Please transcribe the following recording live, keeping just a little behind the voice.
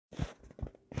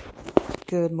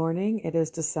Good morning. It is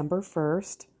December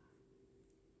 1st.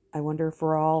 I wonder if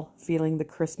we're all feeling the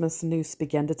Christmas noose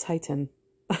begin to tighten.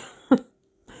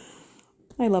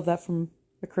 I love that from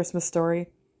A Christmas Story.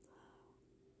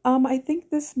 I think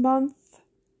this month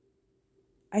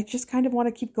I just kind of want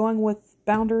to keep going with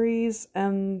boundaries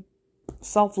and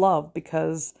self-love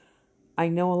because I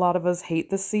know a lot of us hate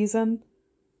this season.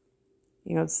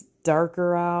 You know, it's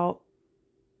darker out,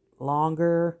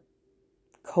 longer,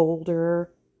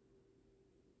 colder,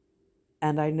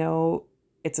 and I know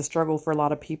it's a struggle for a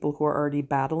lot of people who are already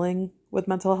battling with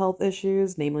mental health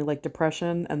issues, namely like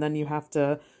depression, and then you have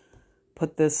to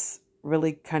put this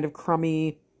really kind of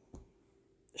crummy,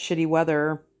 shitty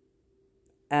weather,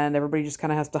 and everybody just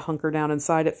kind of has to hunker down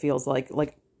inside, it feels like.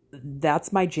 Like,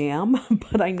 that's my jam,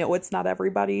 but I know it's not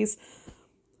everybody's.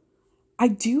 I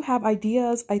do have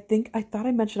ideas. I thought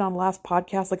I mentioned on last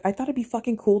podcast, like, I thought it'd be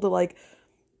fucking cool to, like,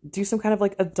 do some kind of,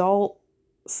 like, adult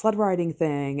sled riding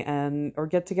thing or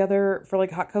get together for, like,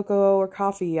 hot cocoa or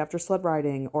coffee after sled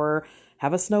riding, or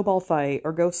have a snowball fight,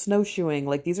 or go snowshoeing.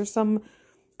 Like, these are some...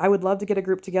 I would love to get a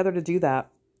group together to do that.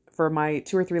 For my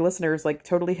 2 or 3 listeners, like,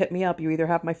 totally hit me up. You either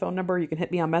have my phone number, you can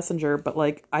hit me on Messenger, but,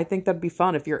 like, I think that'd be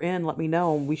fun. If you're in, let me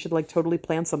know. We should, like, totally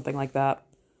plan something like that.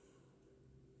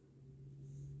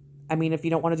 I mean, if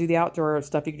you don't want to do the outdoor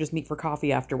stuff, you can just meet for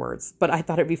coffee afterwards. But I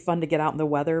thought it'd be fun to get out in the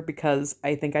weather because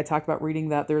I think I talked about reading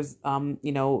that there's,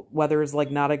 weather is,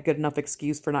 like, not a good enough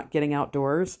excuse for not getting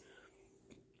outdoors.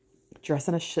 Dress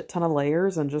in a shit ton of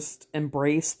layers and just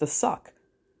embrace the suck.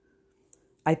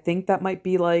 I think that might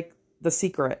be, like, the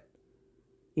secret.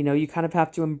 You know, you kind of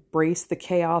have to embrace the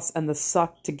chaos and the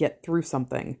suck to get through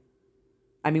something.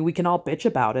 I mean, we can all bitch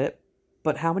about it,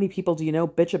 but how many people do you know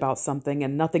bitch about something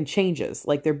and nothing changes?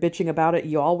 Like, they're bitching about it.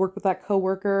 You all work with that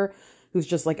coworker who's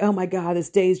just like, oh my God, this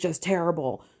day's just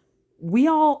terrible. We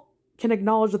all can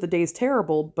acknowledge that the day's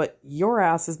terrible, but your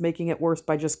ass is making it worse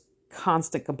by just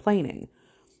constant complaining.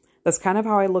 That's kind of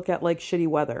how I look at, like, shitty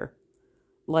weather.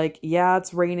 Like, yeah,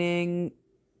 it's raining,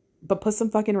 but put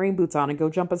some fucking rain boots on and go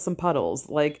jump in some puddles.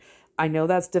 Like, I know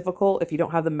that's difficult if you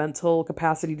don't have the mental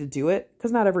capacity to do it,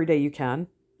 because not every day you can,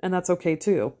 and that's okay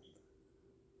too.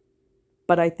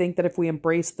 But I think that if we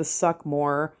embrace the suck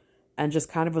more and just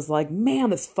kind of was like, man,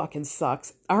 this fucking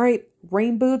sucks. All right,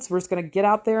 rain boots, we're just going to get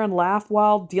out there and laugh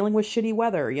while dealing with shitty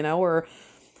weather, you know, or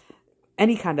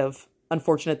any kind of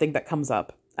unfortunate thing that comes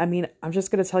up. I mean, I'm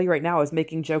just going to tell you right now, I was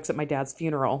making jokes at my dad's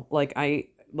funeral.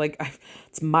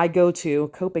 It's my go-to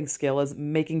coping skill is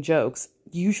making jokes,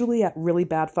 usually at really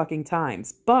bad fucking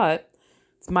times, but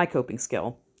it's my coping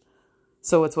skill.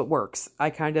 So it's what works.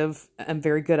 I kind of am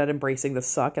very good at embracing the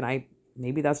suck, and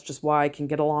maybe that's just why I can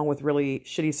get along with really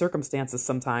shitty circumstances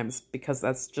sometimes, because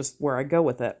that's just where I go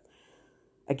with it.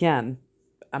 Again,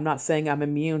 I'm not saying I'm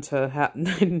immune to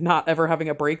not ever having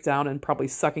a breakdown and probably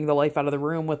sucking the life out of the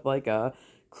room with, like, a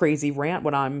crazy rant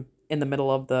when I'm in the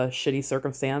middle of the shitty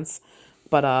circumstance.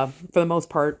 But for the most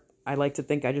part, I like to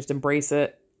think I just embrace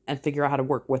it and figure out how to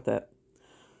work with it.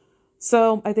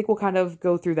 So I think we'll kind of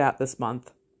go through that this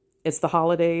month. It's the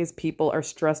holidays. People are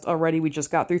stressed already. We just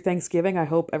got through Thanksgiving. I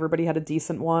hope everybody had a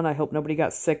decent one. I hope nobody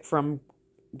got sick from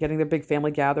getting their big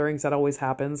family gatherings. That always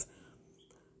happens.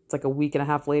 It's like a week and a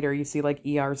half later, you see, like,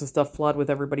 ERs and stuff flood with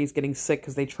everybody's getting sick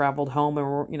because they traveled home and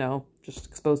were, you know, just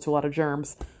exposed to a lot of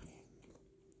germs.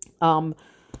 Mine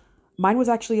was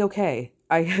actually okay.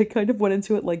 I kind of went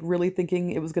into it, like, really thinking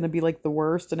it was going to be, like, the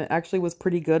worst, and it actually was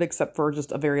pretty good except for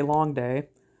just a very long day.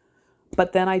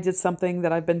 But then I did something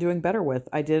that I've been doing better with.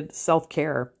 I did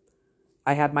self-care.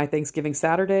 I had my Thanksgiving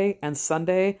Saturday and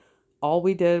Sunday. All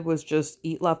we did was just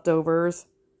eat leftovers,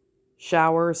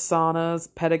 showers, saunas,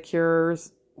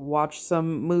 pedicures, watch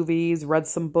some movies, read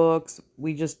some books.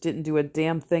 We just didn't do a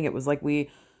damn thing. It was like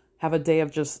we have a day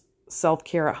of just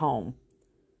self-care at home.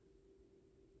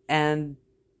 And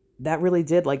that really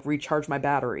did, like, recharge my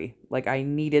battery. Like, I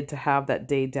needed to have that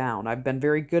day down. I've been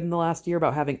very good in the last year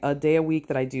about having a day a week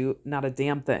that I do not a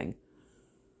damn thing.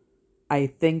 I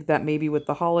think that maybe with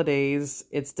the holidays,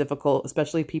 it's difficult,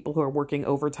 especially people who are working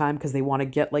overtime because they want to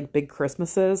get, like, big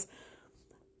Christmases.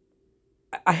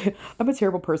 I'm a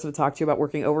terrible person to talk to about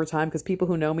working overtime because people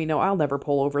who know me know I'll never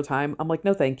pull overtime. I'm like,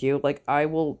 no, thank you. Like, I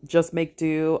will just make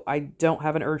do. I don't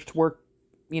have an urge to work,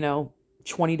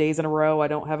 20 days in a row. I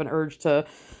don't have an urge to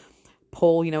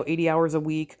pull, 80 hours a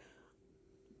week.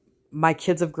 My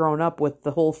kids have grown up with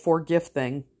the whole 4-gift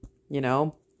thing.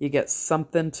 You get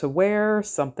something to wear,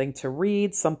 something to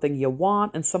read, something you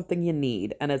want, and something you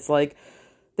need. And it's like,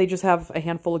 they just have a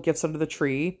handful of gifts under the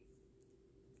tree,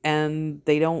 and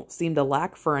they don't seem to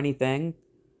lack for anything.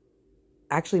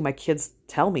 Actually, my kids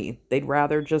tell me they'd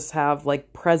rather just have,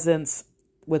 like, presents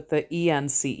with the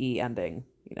ENCE ending,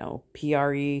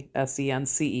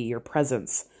 PRESENCE, or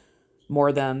presence,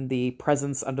 more than the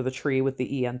presence under the tree with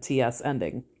the ENTS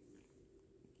ending.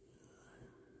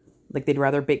 Like, they'd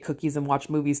rather bake cookies and watch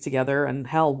movies together. And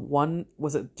hell,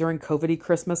 was it during COVID-y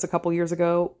Christmas a couple years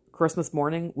ago, Christmas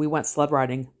morning, we went sled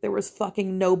riding. There was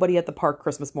fucking nobody at the park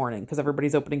Christmas morning because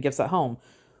everybody's opening gifts at home.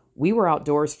 We were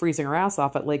outdoors freezing our ass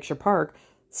off at Lakeshore Park,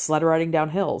 sled riding down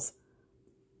hills.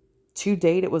 To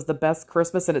date, it was the best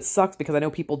Christmas, and it sucks because I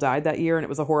know people died that year and it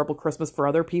was a horrible Christmas for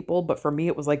other people, but for me,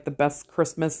 it was like the best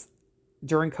Christmas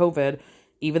during COVID,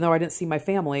 even though I didn't see my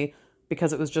family,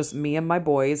 because it was just me and my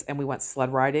boys, and we went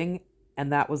sled riding,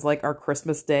 and that was like our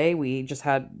Christmas day. We just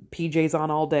had PJs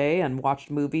on all day and watched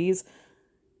movies,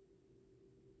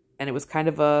 and it was kind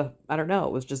of I don't know,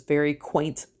 it was just very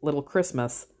quaint little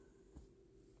Christmas.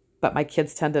 But my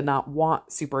kids tend to not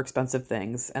want super expensive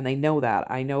things, and they know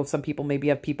that. I know some people maybe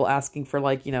have people asking for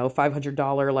like,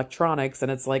 $500 electronics,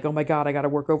 and it's like, oh my God, I got to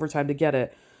work overtime to get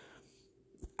it.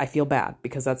 I feel bad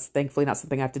because that's thankfully not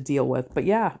something I have to deal with. But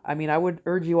yeah, I mean, I would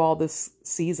urge you all this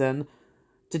season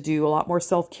to do a lot more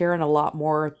self-care and a lot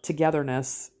more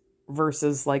togetherness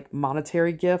versus like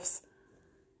monetary gifts.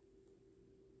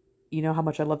 You know how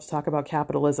much I love to talk about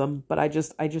capitalism, but I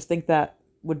just think that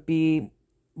would be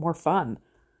more fun.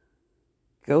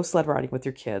 Go sled riding with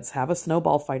your kids. Have a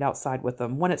snowball fight outside with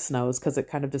them when it snows, because it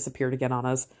kind of disappeared again on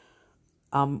us.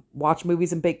 Watch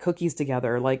movies and bake cookies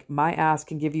together. Like, my ass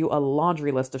can give you a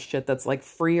laundry list of shit that's like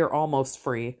free or almost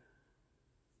free.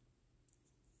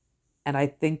 And I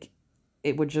think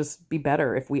it would just be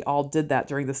better if we all did that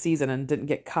during the season and didn't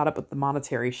get caught up with the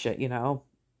monetary shit,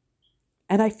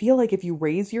 And I feel like if you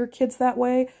raise your kids that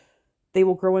way, they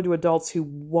will grow into adults who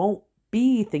won't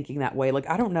be thinking that way. Like,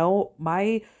 I don't know,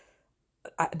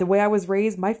 the way I was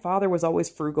raised, my father was always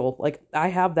frugal. Like, I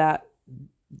have that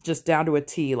just down to a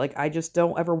T. Like, I just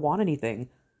don't ever want anything.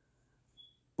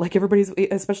 Like,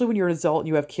 especially when you're an adult and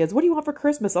you have kids, what do you want for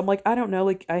Christmas? I'm like, I don't know.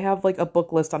 Like, I have like a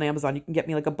book list on Amazon. You can get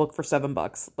me like a book for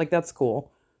 $7. Like, that's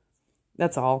cool.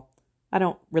 That's all. I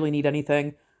don't really need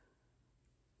anything.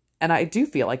 And I do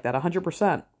feel like that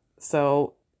 100%.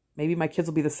 So maybe my kids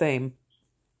will be the same.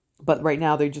 But right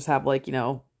now they just have like,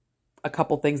 a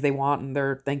couple things they want, and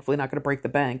they're thankfully not going to break the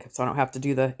bank. So I don't have to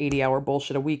do the 80-hour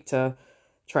bullshit a week to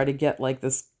try to get like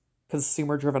this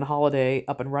consumer-driven holiday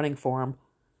up and running for them.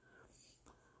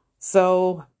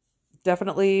 So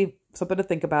definitely something to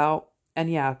think about.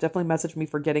 And yeah, definitely message me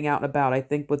for getting out and about. I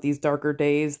think with these darker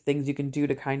days, things you can do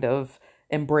to kind of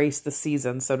embrace the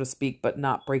season, so to speak, but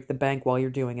not break the bank while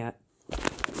you're doing it.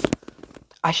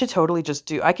 I should totally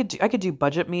just I could do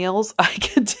budget meals. I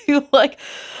could do like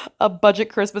a budget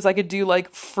Christmas. I could do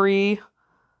like free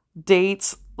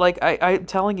dates. Like, I'm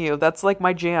telling you, that's like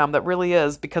my jam. That really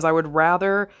is, because I would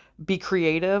rather be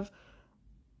creative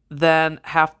than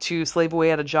have to slave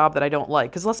away at a job that I don't like.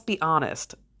 Because let's be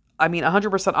honest. I mean,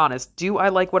 100% honest. Do I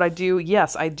like what I do?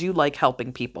 Yes, I do like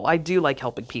helping people. I do like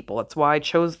helping people. That's why I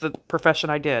chose the profession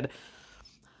I did.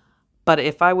 But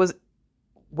if I was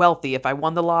wealthy, if I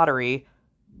won the lottery,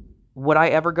 would I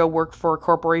ever go work for a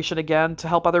corporation again to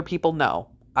help other people? No.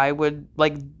 I would,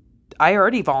 I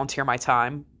already volunteer my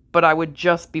time, but I would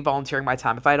just be volunteering my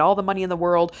time. If I had all the money in the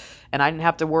world and I didn't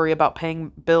have to worry about paying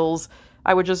bills,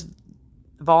 I would just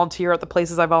volunteer at the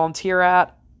places I volunteer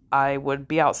at. I would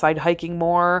be outside hiking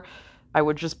more. I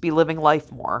would just be living life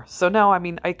more. So no, I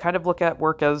mean, I kind of look at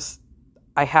work as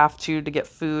I have to get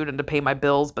food and to pay my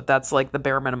bills, but that's like the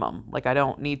bare minimum. Like, I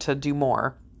don't need to do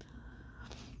more.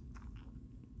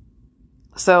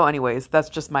 So anyways, that's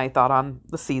just my thought on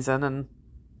the season and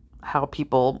how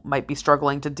people might be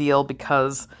struggling to deal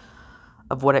because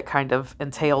of what it kind of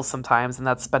entails sometimes. And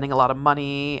that's spending a lot of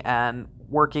money and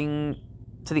working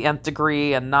to the nth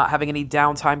degree and not having any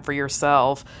downtime for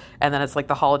yourself. And then it's like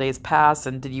the holidays pass,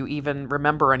 and did you even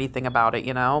remember anything about it,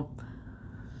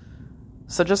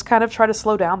 So just kind of try to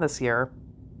slow down this year.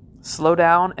 Slow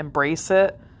down, embrace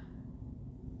it,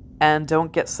 and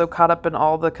don't get so caught up in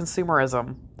all the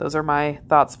consumerism. Those are my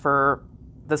thoughts for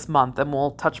this month, and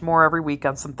we'll touch more every week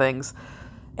on some things.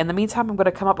 In the meantime, I'm going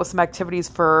to come up with some activities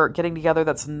for getting together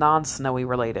that's non-snowy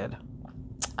related.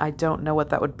 I don't know what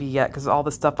that would be yet, because all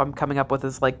the stuff I'm coming up with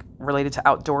is like related to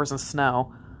outdoors and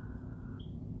snow.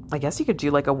 I guess you could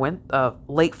do like a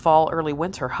late fall, early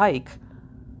winter hike.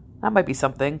 That might be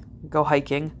something. Go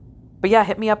hiking. But yeah,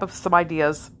 hit me up with some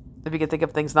ideas if you can think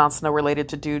of things non-snow related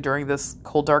to do during this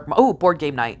cold, dark month. Oh, board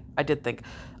game night. I did think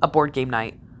a board game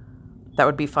night. That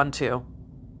would be fun too.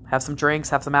 Have some drinks,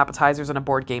 have some appetizers, and a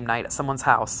board game night at someone's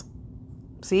house.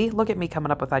 See, look at me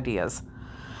coming up with ideas.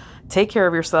 Take care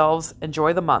of yourselves.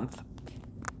 Enjoy the month.